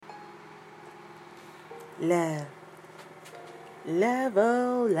Love. Love,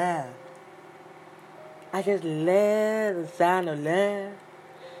 oh love. I just love the sound of love.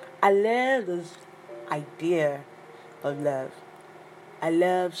 I love this idea of love. I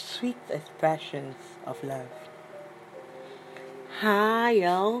love sweet expressions of love. Hi,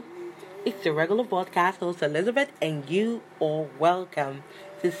 y'all. It's the regular podcast host Elizabeth, and you are welcome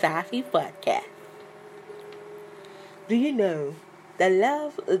to Sassy Podcast. Do you know that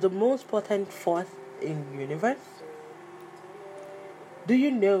love is the most potent force in the universe? Do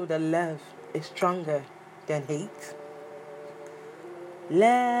you know that love is stronger than hate?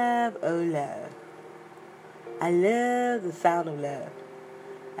 Love, oh love. I love the sound of love.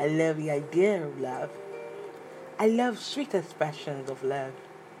 I love the idea of love. I love sweet expressions of love.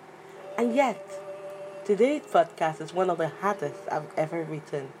 And yet, today's podcast is one of the hardest I've ever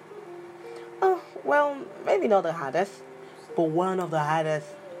written. Oh, well, maybe not the hardest, but one of the hardest.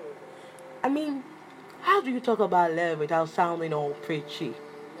 I mean, how do you talk about love without sounding all preachy?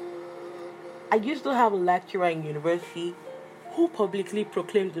 I used to have a lecturer in university who publicly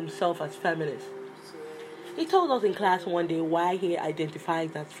proclaimed himself as feminist. He told us in class one day why he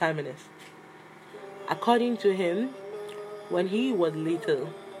identifies as feminist. According to him, when he was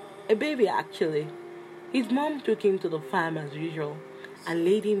little, a baby actually, his mom took him to the farm as usual and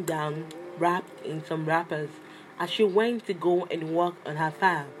laid him down wrapped in some wrappers as she went to go and work on her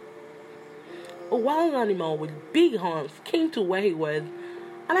farm. A wild animal with big horns came to where he was,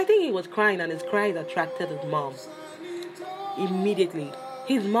 and I think he was crying, and his cries attracted his mom. Immediately,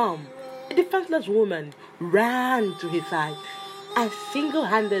 his mom, a defenseless woman, ran to his side and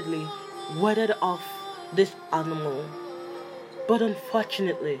single-handedly warded off this animal. But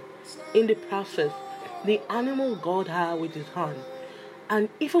unfortunately, in the process, the animal got her with his hand, and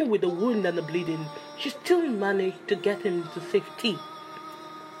even with the wound and the bleeding, she still managed to get him to safety.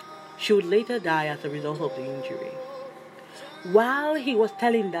 She would later die as a result of the injury. While he was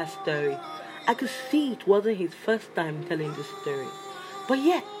telling that story, I could see it wasn't his first time telling this story. But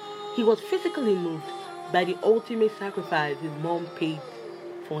yet, he was physically moved by the ultimate sacrifice his mom paid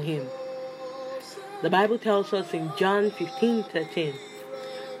for him. The Bible tells us in John 15:13,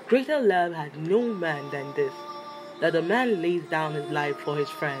 "Greater love had no man than this, that a man lays down his life for his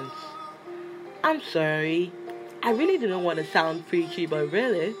friends." I'm sorry, I really do not want to sound preachy, but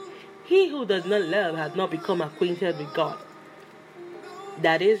really, he who does not love has not become acquainted with God.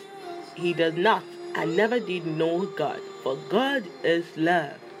 That is, he does not and never did know God, for God is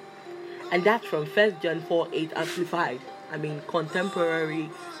love. And that's from 1 John 4:8 contemporary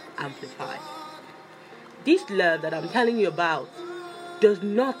amplified. This love that I'm telling you about does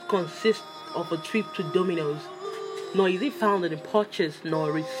not consist of a trip to Domino's, nor is it found in a purchase nor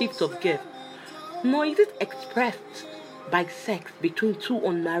a receipt of gift, nor is it expressed by sex between two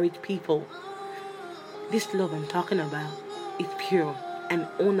unmarried people. This love I'm talking about is pure and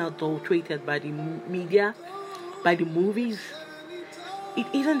unadulterated by the media, by the movies. It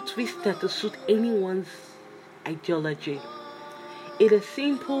isn't twisted to suit anyone's ideology. It is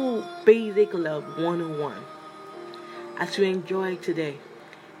simple, basic love 101. As you enjoy today,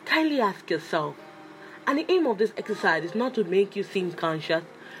 kindly ask yourself, and the aim of this exercise is not to make you seem conscious,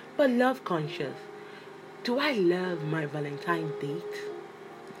 but love conscious. Do I love my Valentine date?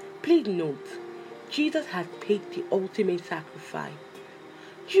 Please note, Jesus has paid the ultimate sacrifice.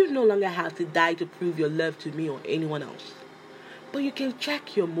 You no longer have to die to prove your love to me or anyone else. But you can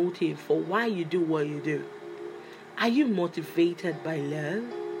check your motive for why you do what you do. Are you motivated by love?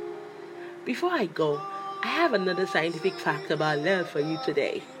 Before I go, I have another scientific fact about love for you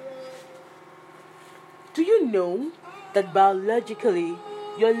today. Do you know that biologically,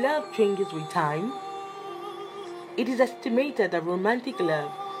 your love changes with time? It is estimated that romantic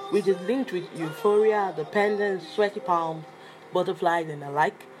love, which is linked with euphoria, dependence, sweaty palms, butterflies, and the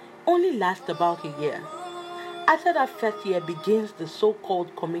like, only lasts about a year. After that first year begins the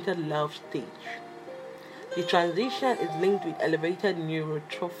so-called committed love stage. The transition is linked with elevated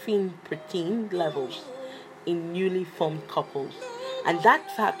neurotrophin protein levels in newly formed couples. And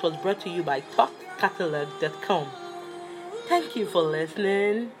that fact was brought to you by TalkCatalog.com. Thank you for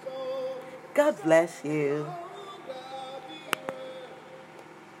listening. God bless you.